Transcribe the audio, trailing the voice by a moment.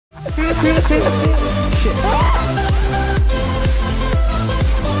Shit.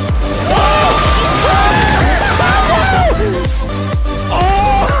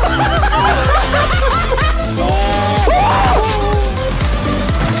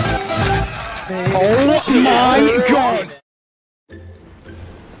 Oh my god!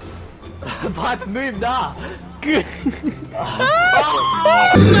 Bad move that!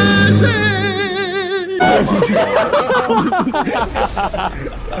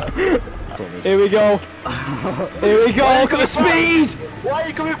 Here we go! Here we go! Look at the speed! Why are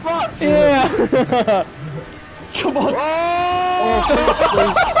you coming fast? Yeah! Come on!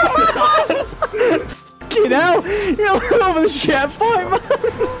 Fucking hell! You're over the checkpoint, man!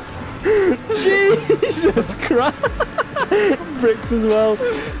 Jesus Christ! Bricked as well.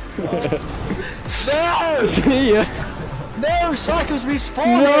 No! See ya! No! Psycho's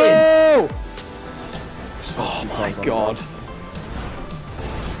respawning! No! Oh my god.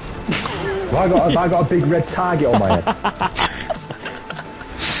 Have I got a big red target on my head?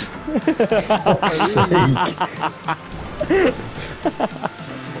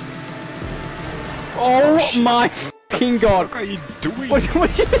 Oh my fucking god! What are you doing? What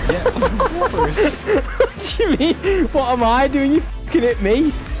you Yeah, of course. What do you mean? What am I doing? You fucking hit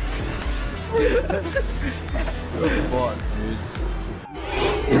me?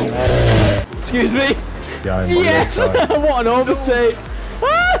 Excuse me? Yeah, Yes! What an overtake!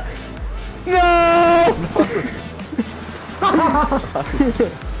 Ah! No!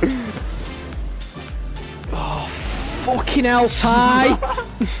 Oh, fucking hell, Ty!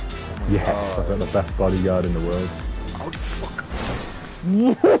 Yes, I've got the best bodyguard in the world. How the fuck?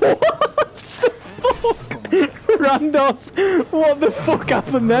 What the fuck? Randos, what the fuck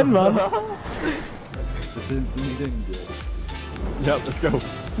happened then, man? Yep, let's go.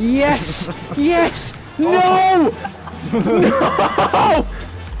 Yes! Yes! No! No!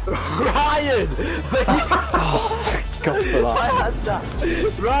 Ryan! Oh, God for I that. had that!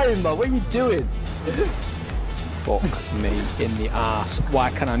 Ryan, man, what are you doing? Fuck me in the arse. Why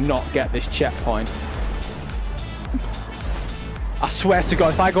can I not get this checkpoint? I swear to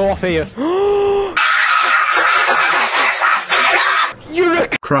God, if I go off here... You're a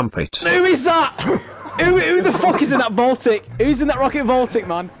Crumpet. Who is that? Who the fuck is in that Baltic? Who's in that rocket Baltic,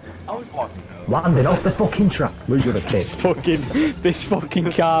 man? Landing off the fucking track. Lose with a kick. This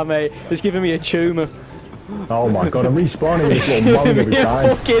fucking car, mate. It's giving me a tumour. Oh my god, I'm respawning this It's little giving moan every me a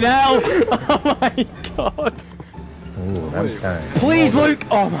time. fucking hell. Oh my god. Ooh, okay. Please, Luke.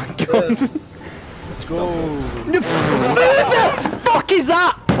 Oh my god. Yes. Go! Who the fuck is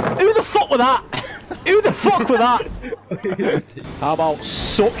that? Who the fuck was that? Who the fuck was that? How about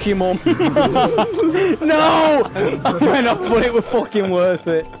suck your mum? No! I went off, but it was fucking worth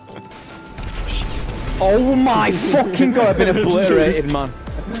it. Oh my fucking god, I've been obliterated, man.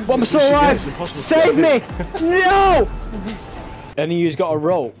 But I'm still alive! Save me! No! Any of you's got a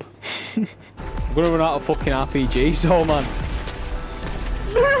rope? I'm gonna run out of fucking RPGs, oh man.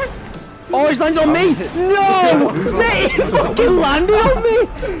 Oh, he's landed on me! No! Mate, he fucking landed on me!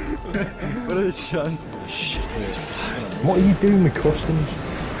 What a chance. Shit. What are you doing with customs?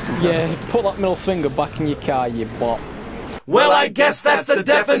 Yeah, put that middle finger back in your car, you bot. Well, I guess that's the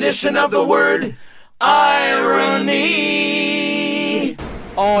definition of the word irony.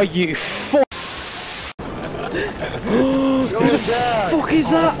 Oh, you fuck! Who the fuck is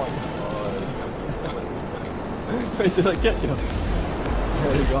that? Wait, did I get you?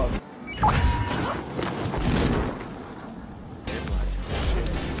 There you go.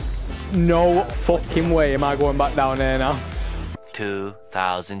 No fucking way am I going back down there now.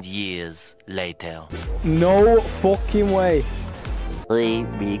 2,000 years later. No fucking way. 3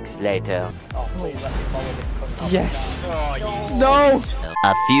 weeks later. Yes. No.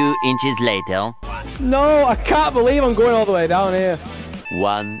 A few inches later. No, I can't believe I'm going all the way down here.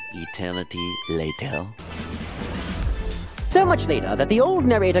 1 eternity later. So much later that the old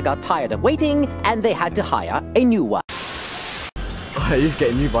narrator got tired of waiting and they had to hire a new one. Oh, he's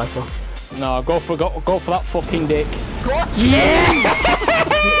getting you, Viper. No, go for that fucking dick. Yes!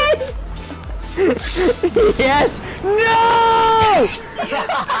 Yes! No!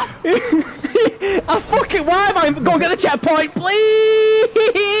 I fucking why am I go get the checkpoint,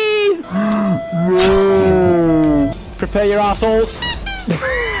 please? Prepare your assholes.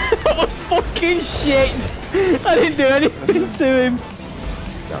 That was fucking shit. I didn't do anything to him.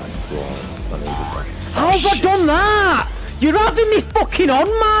 How's I done that? You're having me fucking on,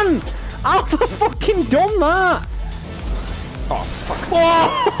 man. How've I fucking done that? Oh, fuck.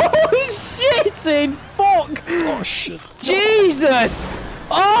 Oh, shitting fuck! Oh, shit. Jesus!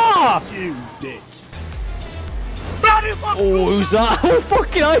 Oh! You dick. Oh, who's that? Oh,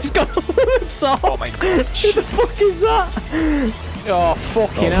 fucking hell, he's got on the top. Oh my god. Who the fuck is that? Oh,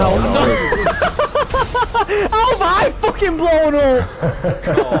 fucking hell. No. How have I fucking blown up?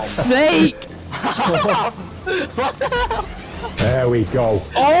 For sake. What the hell? There we go.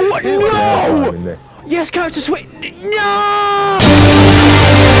 Oh, no! Yes, character switch. No!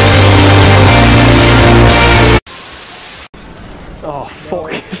 Oh,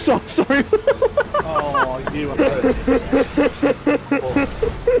 fuck. So sorry. Oh, you are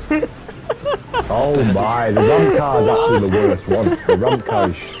Oh my, the ramp car is actually the worst one. The ramp car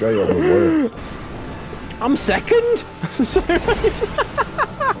is straight up the worst. I'm second. Sorry.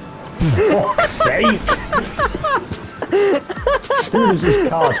 Fuck's sake! As soon as this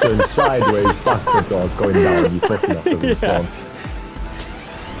car turns sideways, backwards or going down, you're fucking off the respawn.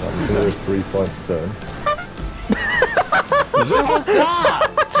 That's a 3-point turn. What's that?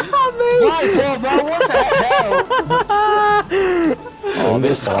 Why, poor man, what the hell? Oh,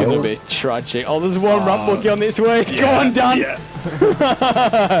 this is gonna be tragic. Oh, there's one ramp buggy on its way. Go on, Dan.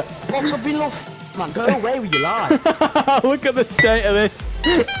 Box up below, man. Go away with your life. Look at the state of this.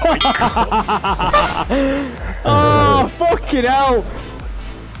 Oh, fucking hell.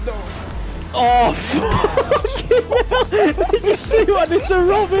 Oh, fucking hell. Did you see what I did to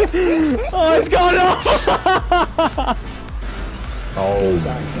Robin? Oh, it's gone off. Oh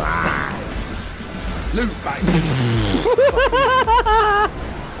my. Loot bag.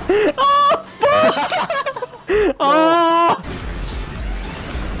 Oh, fuck. Oh.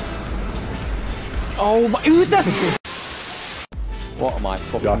 Oh, my. Who the What am I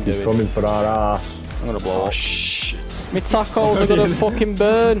fucking Jack is doing? coming for our ass. I'm gonna blow up. My tacos are gonna fucking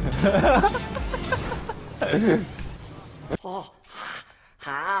burn.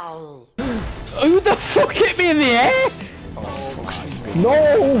 Who the fuck hit me in the air? No!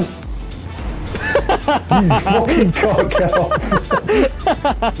 You fucking cock out.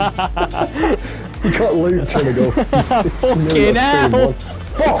 You got Luke trying to go. Fucking hell!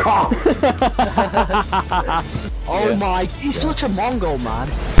 Fuck off! Oh my, he's such a Mongol, man.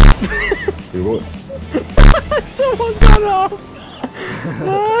 You would. Someone got off!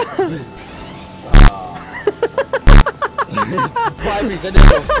 Piper's ended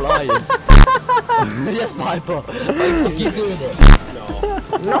up flying. Yes, Piper. Like, keep doing it.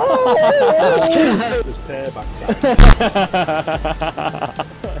 No! There's paybacks out.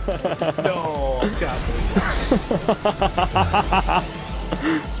 No, I can't believe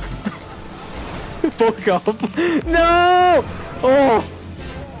Fuck off! No! Oh!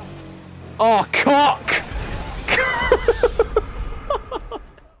 Oh, cock!